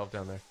 by yourself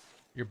down there.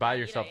 You're by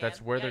yourself. I That's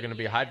am. where Yeah, they're going to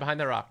be. yeah, I Hide am. behind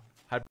the rock.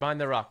 Hide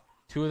behind the rock.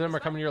 Two of them are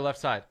coming to your left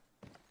side.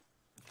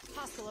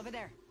 Hostile over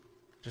there.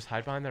 Just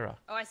hide behind the rock.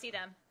 Oh, I see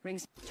them.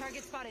 Rings.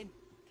 Target spotted.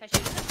 Can I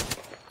shoot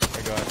them?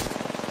 Okay, go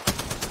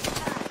ahead.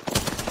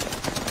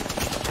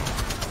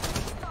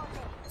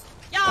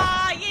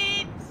 Yeah,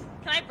 yeet!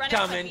 Can I run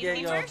Come out and get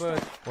your first?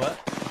 book.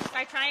 What?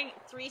 Try trying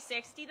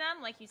 360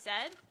 them, like you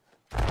said?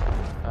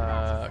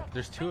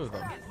 There's two of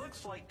them. It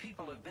looks like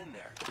people have been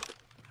there.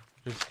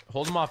 Just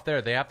hold them off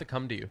there. They have to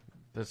come to you.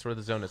 That's where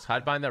the zone is.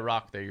 Hide behind that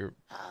rock there. You're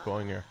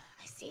going here.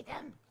 I see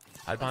them.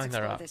 Hide Let's behind that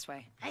explore rock. this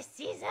way. I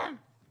see them.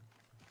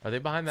 Are they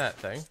behind that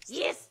thing?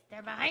 Yes,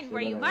 they're behind Still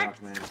where you got that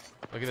marked. rock, man.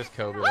 Look at this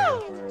Cobra. Woo!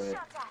 Right Far away.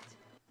 Shot at.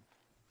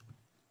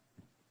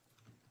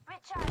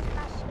 Recharge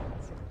my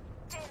shields.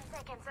 10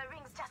 seconds, the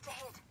ring's just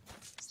ahead.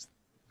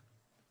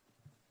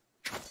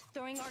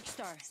 Throwing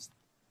Arcstar.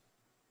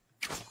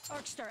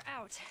 Arcstar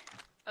out.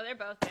 Oh, they're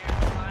both there in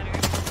the water.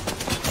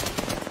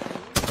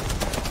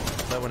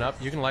 That one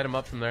up. You can light them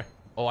up from there.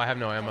 Oh, I have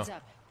no ammo. Heads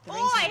up. The Oh,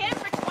 rings I are- hit him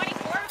for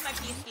 24 with my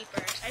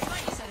peacekeeper. I just want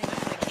to use it as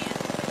much as I can,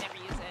 but I never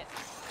use it.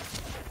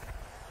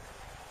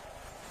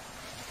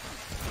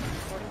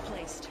 Order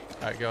placed.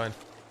 Alright, go in.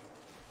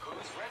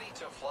 Who's ready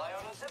to fly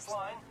on a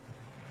zipline?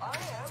 I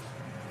am.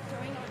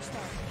 Throwing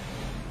Arcstar.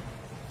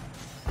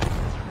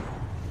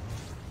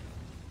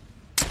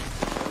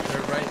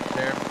 They're right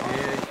there.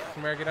 Yeah,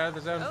 Samara, get out of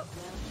the zone. Oh,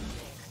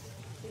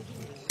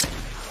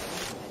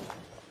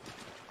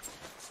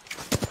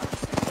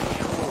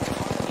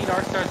 Eat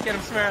arc stars. Get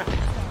him, Samara.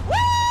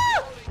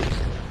 woo!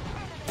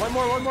 One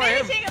more. Hit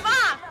him. Finishing him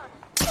off!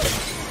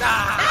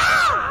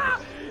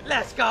 Ah!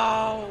 Let's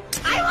go.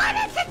 I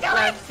wanted to do it!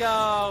 Let's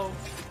go.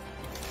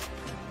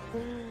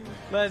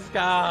 Let's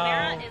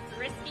Sarah go. is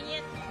risking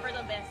it for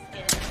the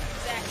biscuit.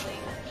 Exactly.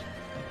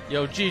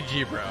 Yo,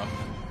 GG, bro.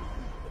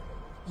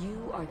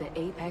 You are the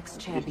Apex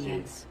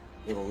champions.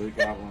 Little Luke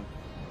Goblin.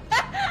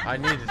 I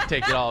needed to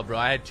take it all, bro.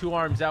 I had 2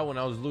 arms out when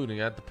I was looting.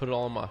 I had to put it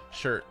all on my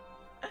shirt.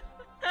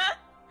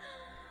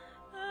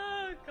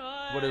 Oh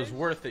god. But it was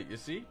worth it, you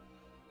see?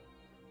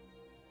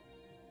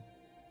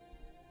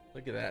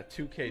 Look at that,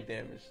 2K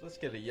damage. Let's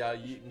get a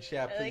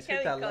𝘗𝘗𝘬𝘗𝘮. Please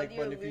hit that like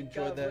button if you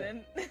enjoyed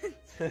that.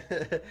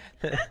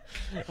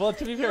 Well,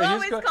 to be fair, You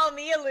always call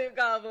me a loot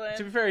goblin.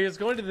 to be fair, he was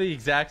going to the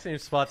exact same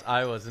spots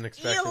I was and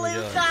expecting You to loot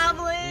go.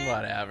 goblin.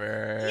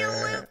 Whatever. You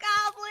loot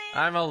goblin.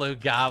 I'm a loot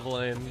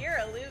goblin. You're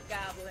a loot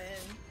goblin.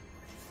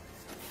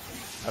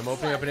 I'm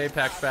opening up an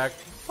Apex pack.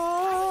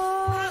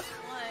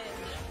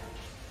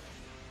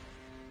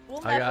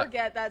 We'll I never got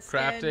get that skin.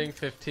 Crafting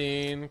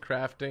 15,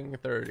 crafting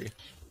 30.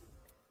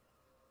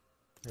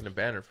 And a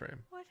banner frame.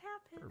 What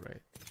happened?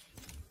 Right.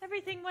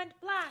 Everything went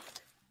black.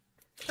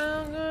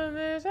 How could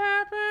this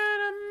happen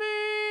to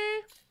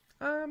me?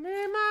 I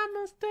made my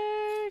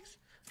mistakes.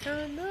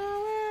 Don't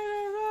know where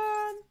to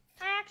run.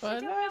 I actually But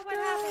don't know life what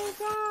goes happened.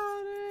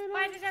 on and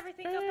Why on did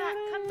everything go and back?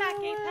 Come back,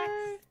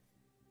 Apex.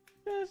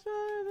 This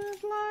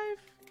is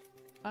life.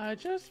 I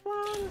just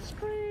want to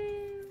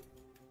scream.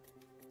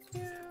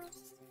 Yeah.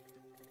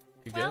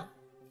 You Well,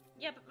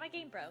 yeah, but my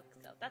game broke,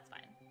 so that's fine.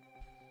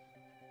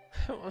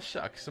 good? Well,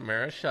 shucks,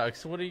 Samara,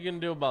 shucks. What are you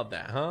gonna do about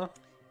that, huh?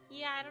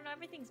 Yeah, I don't know.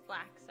 Everything's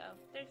black, so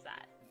there's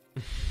that.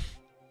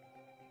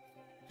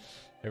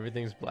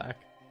 Everything's black.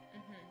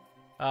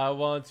 I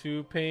want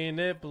to paint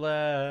it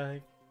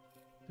black.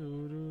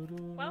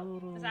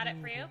 Well, is that it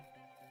for you?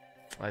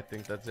 I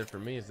think that's it for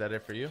me. Is that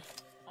it for you?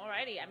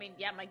 Alrighty. I mean,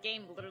 yeah, my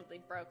game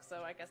literally broke,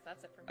 so I guess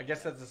that's it for me. I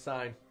guess that's a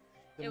sign.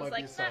 That It was might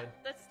be like, a sign. nah,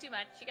 that's too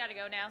much. You gotta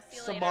go now. See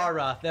you later.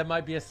 Samara, that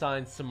might be a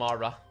sign,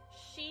 Samara.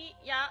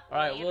 Yeah. All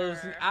right, well, it was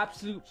an later.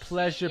 absolute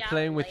pleasure Ya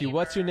playing with you.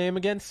 What's your later. name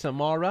again?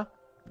 Samara.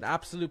 An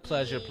absolute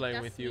pleasure Me, playing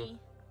that's with you. me.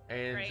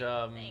 And Great,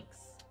 thanks.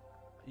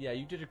 yeah,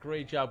 you did a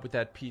great job with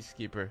that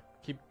peacekeeper.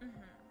 Keep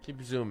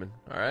zooming.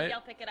 All right. Maybe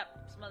I'll pick it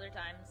up some other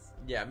times.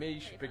 Yeah, maybe you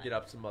should Pretty pick fun.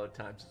 it up some other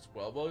times as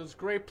well. Well, it was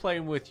great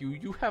playing with you.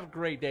 You have a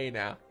great day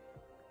now.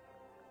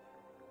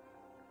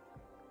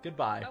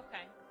 Goodbye.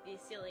 Okay.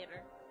 See you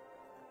later.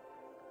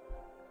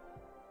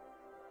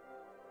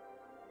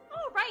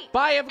 Oh, right.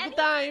 Bye, have a good Any-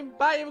 time.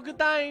 Bye, have a good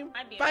time.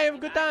 I'd be Bye, have a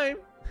good back. time.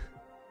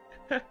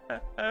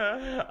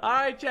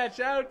 Alright, chat.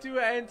 Shout out to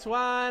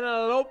Antoine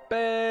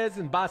Lopez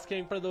and Boss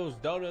King for those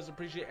donuts.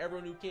 Appreciate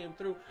everyone who came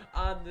through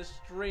on the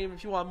stream.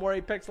 If you want more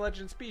Apex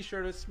Legends, be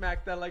sure to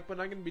smack that like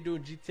button. I'm going to be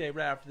doing GTA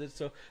right after this,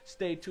 so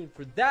stay tuned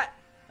for that.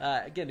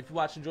 Again, if you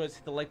watch and enjoy this,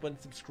 hit the like button,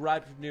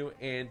 subscribe if you're new,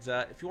 and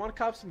if you want to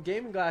cop some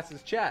gaming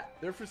glasses, chat.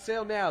 They're for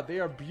sale now. They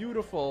are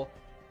beautiful.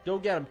 Go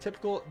get them.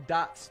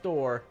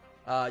 Typical.store.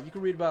 You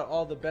can read about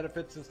all the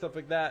benefits and stuff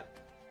like that.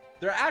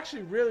 They're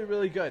actually really,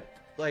 really good.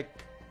 Like,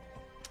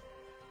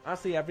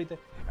 honestly,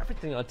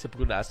 everything on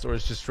Typical.store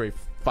is just straight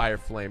fire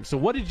flame. So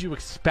what did you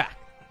expect?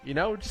 You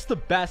know, just the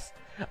best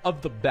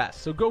of the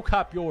best. So go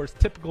cop yours.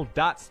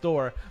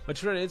 Typical.store. My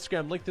Twitter and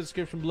Instagram, link in the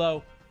description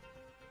below.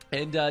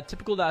 And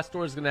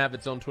Typical.store is gonna have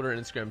its own Twitter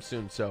and Instagram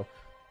soon. So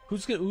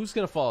who's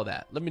gonna follow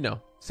that? Let me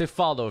know. Say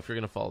follow if you're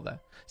gonna follow that.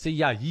 Say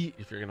yeah yeet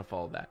if you're gonna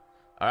follow that.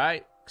 All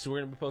right. So we're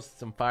gonna be posting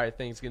some fire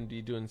things. Gonna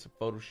be doing some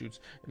photo shoots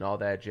and all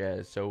that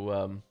jazz.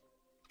 So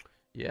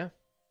yeah,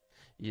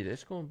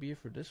 that's gonna be it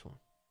for this one.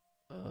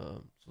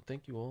 So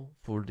thank you all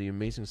for the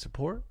amazing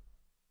support.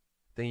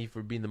 Thank you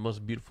for being the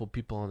most beautiful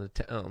people on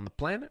the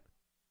planet.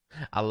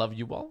 I love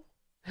you all,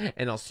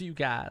 and I'll see you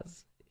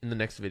guys in the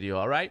next video.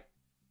 All right,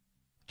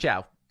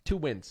 ciao. 2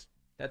 wins.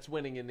 That's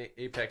winning in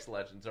Apex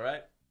Legends. All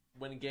right,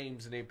 winning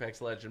games in Apex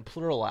Legends.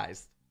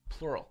 Pluralized.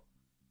 Plural.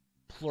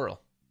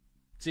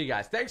 See you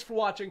guys. Thanks for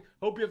watching.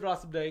 Hope you have an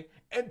awesome day,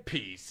 and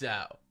peace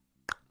out.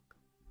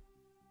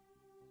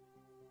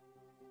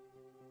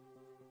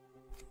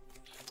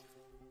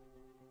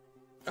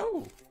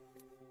 Oh,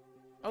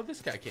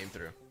 this guy came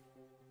through.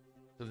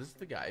 So this is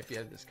the guy. If you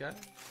had this guy,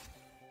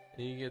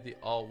 then you get the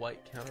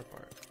all-white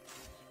counterpart.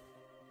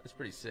 That's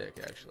pretty sick,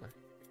 actually.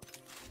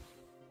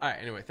 All right,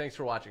 anyway, thanks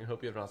for watching.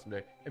 Hope you have an awesome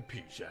day, and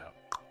peace out.